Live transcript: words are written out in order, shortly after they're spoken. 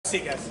See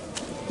you guys.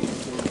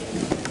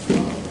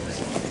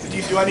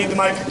 Do I need the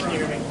mic? Can you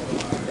hear me?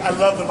 I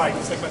love the mic.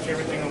 It's like my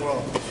favorite thing in the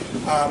world.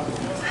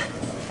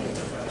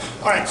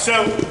 All right,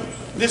 so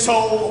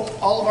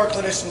all of our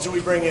clinicians that we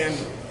bring in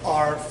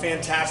are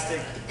fantastic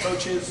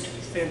coaches,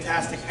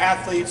 fantastic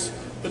athletes,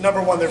 but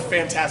number one, they're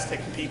fantastic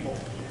people.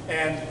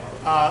 And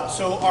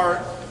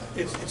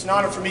it's an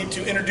honor for me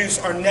to introduce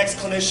our next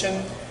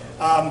clinician.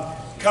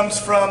 Comes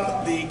from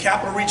the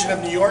capital region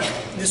of New York,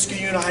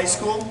 Niskayuna High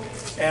School,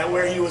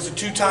 where he was a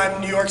two-time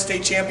New York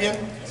State champion.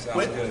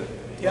 Sounds good.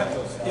 Yep.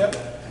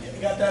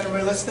 You got that,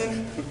 everybody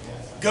listening?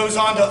 Goes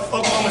on to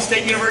Oklahoma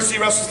State University,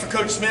 wrestles for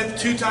Coach Smith,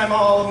 two-time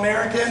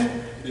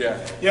All-American. Yeah.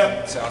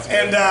 Yep. Sounds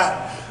good.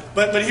 And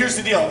but here's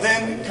the deal.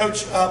 Then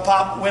Coach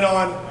Pop went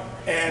on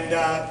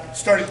and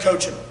started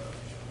coaching.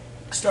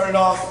 Started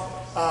off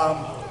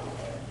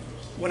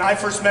when I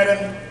first met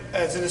him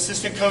as an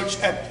assistant coach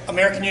at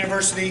American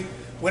University.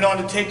 Went on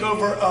to take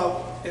over,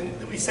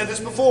 and we said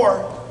this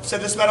before, said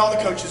this about all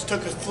the coaches,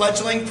 took a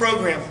fledgling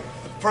program,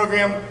 a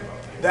program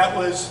that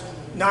was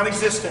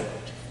non-existent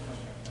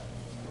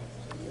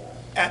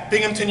at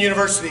Binghamton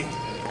University.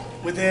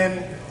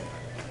 Within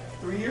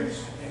 3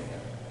 years?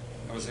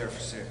 I was there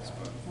for 6.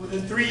 But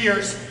within 3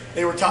 years,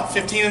 they were top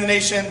 15 in the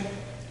nation.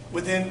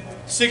 Within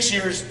 6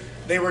 years,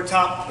 they were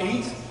top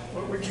 8.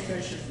 Where'd you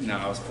finish? No,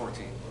 I was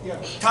 14. Yeah,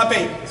 top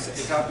 8.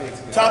 Top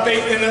 8. Top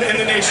 8 in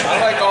the nation.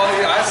 I like all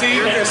the. I see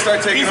you're gonna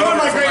start taking over. He's one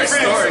of my great my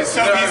friends. stories.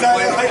 So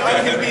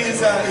I'm gonna be his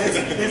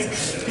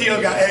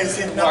PO guy.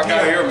 Walk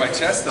out here with my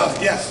chest up.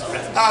 Yes.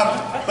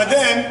 But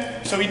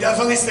then, so he does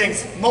all these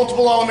things,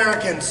 multiple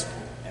All-Americans,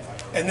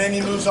 and then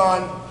he moves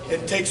on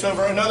and takes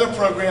over another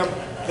program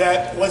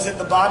that was at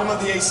the bottom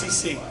of the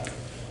ACC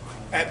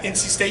at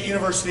NC State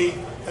University.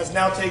 Has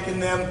now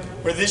taken them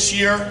where this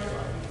year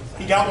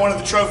he got one of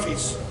the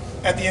trophies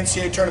at the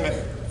NCAA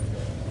tournament.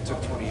 It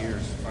took 20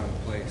 years to finally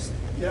place.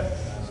 Yep.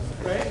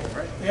 Right?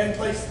 They hadn't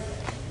placed.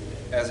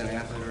 As an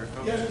athlete or a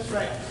coach? Yeah, that's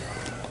right.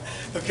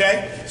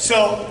 Okay,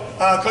 so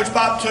Coach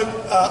Pop took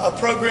a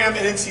program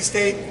at NC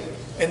State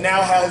and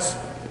now has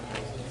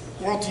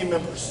world team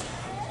members.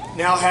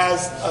 Now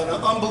has an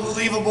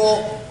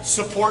unbelievable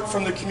support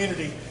from the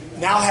community.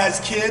 Now has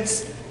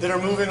kids that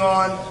are moving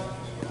on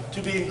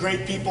to being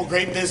great people,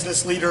 great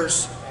business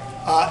leaders.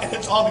 And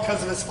it's all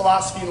because of his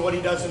philosophy and what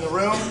he does in the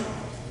room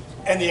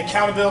and the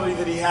accountability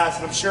that he has.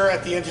 And I'm sure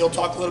at the end he'll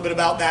talk a little bit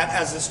about that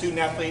as a student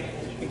athlete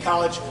in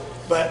college.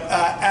 But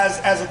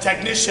as a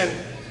technician,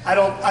 I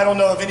don't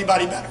know of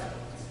anybody better.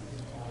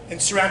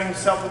 And surrounding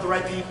himself with the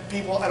right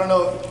people, I don't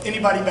know of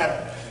anybody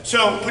better.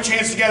 So put your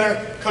hands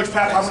together, Coach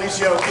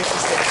Popolizio, NC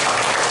State.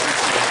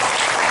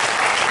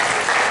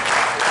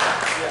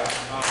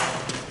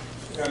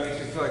 That makes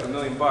me feel like $1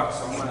 million. So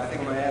I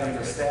think I'm gonna add him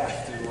to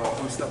staff to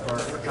boost up our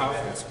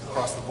confidence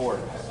across the board.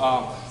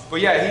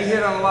 But yeah, he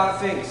hit on a lot of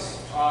things.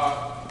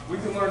 We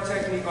can learn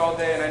technique all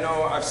day, and I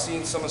know I've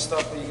seen some of the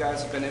stuff that you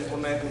guys have been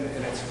implementing,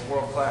 and it's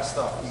world-class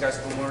stuff. You guys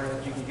can learn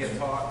it, you can get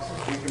taught,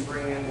 you can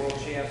bring in world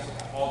champs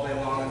all day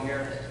long in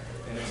here,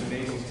 and it's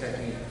amazing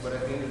technique. But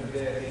at the end of the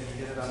day, I think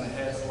you hit it on the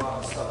head. A lot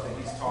of the stuff that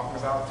he's talking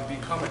about. To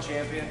become a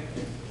champion,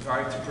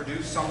 right, to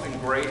produce something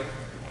great,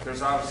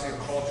 there's obviously a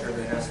culture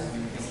that has to be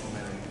implemented.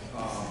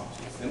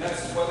 And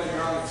that's whether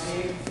you're on the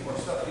team or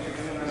stuff that you're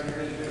doing on your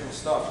individual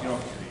stuff. You know,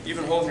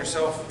 even holding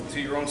yourself to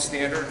your own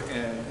standard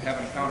and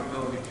having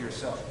accountability to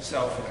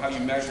yourself and how you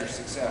measure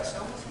success.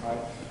 Right?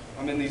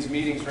 I'm in these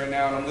meetings right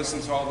now and I'm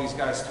listening to all these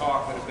guys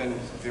talk that have been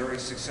very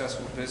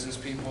successful business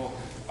people,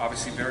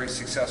 obviously very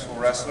successful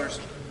wrestlers.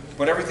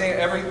 But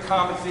every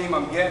common theme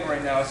I'm getting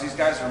right now is these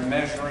guys are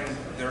measuring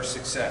their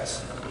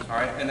success. All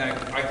right, and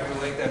I can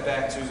relate that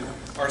back to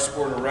our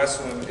sport of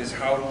wrestling. Is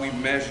how do we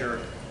measure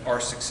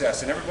our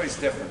success? And everybody's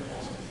different.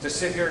 To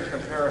sit here and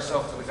compare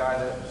ourselves to the guy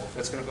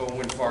that's going to go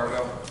win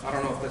Fargo, I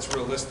don't know if that's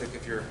realistic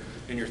if you're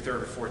in your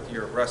 3rd or 4th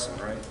year of wrestling,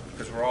 right?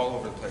 Because we're all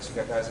over the place. We've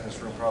got guys in this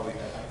room probably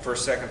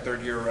 1st, 2nd,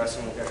 3rd year of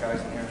wrestling. We've got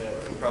guys in here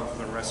that have probably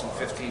been wrestling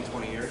 15,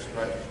 20 years,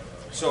 right?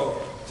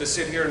 So to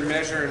sit here and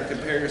measure and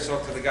compare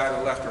yourself to the guy to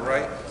the left or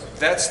right,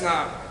 that's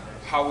not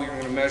how we're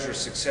going to measure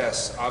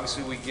success.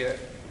 Obviously, we get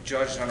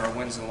judged on our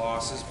wins and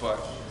losses, but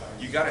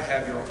you got to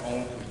have your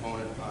own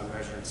component on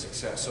measuring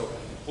success. So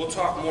we'll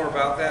talk more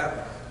about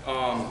that.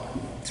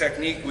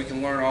 Technique we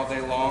can learn all day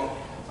long.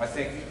 I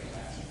think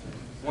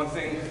one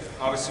thing,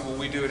 obviously what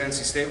we do at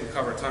NC State, we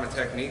cover a ton of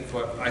technique,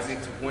 but I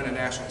think to win a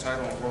national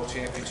title and world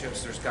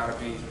championships, there's got to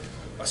be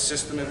a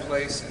system in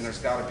place and there's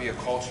got to be a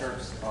culture,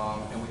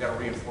 and we got to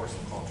reinforce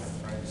the culture,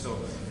 right? So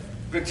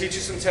I'm going to teach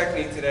you some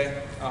technique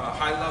today.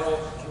 High level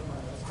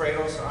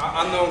cradles.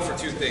 I'm known for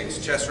 2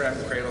 things, chest wrap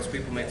and cradles.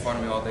 People make fun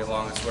of me all day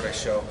long, that's what I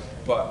show.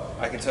 But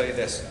I can tell you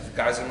this,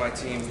 guys on my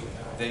team,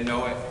 they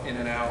know it in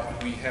and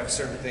out. We have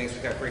certain things.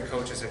 We've got great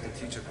coaches that can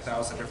teach us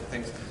 1,000 different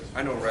things.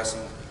 I know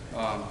wrestling,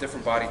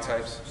 different body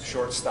types,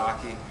 short,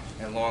 stocky,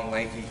 and long,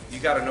 lanky. You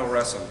got to know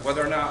wrestling.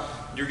 Whether or not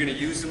you're going to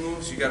use the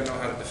moves, you got to know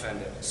how to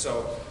defend it.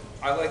 So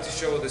I like to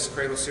show this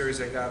cradle series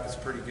I got that's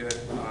pretty good.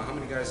 How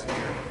many guys in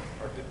here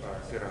are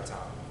good on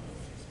top?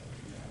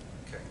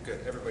 Okay, good.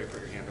 Everybody put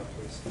your hand up,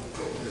 please.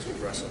 This would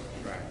wrestle.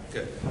 Right,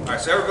 good. All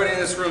right, so everybody in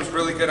this room is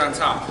really good on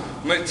top.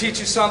 I'm going to teach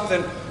you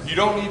something. You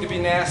don't need to be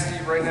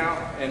nasty right now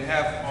and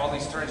have all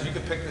these turns. You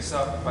can pick this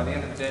up by the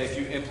end of the day. If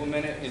you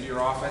implement it into your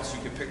offense,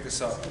 you can pick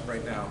this up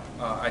right now.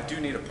 I do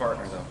need a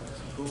partner, though.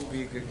 Who would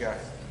be a good guy?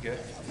 Good?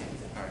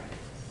 All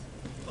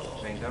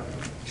right. Banged up?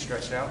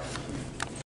 Stretched out?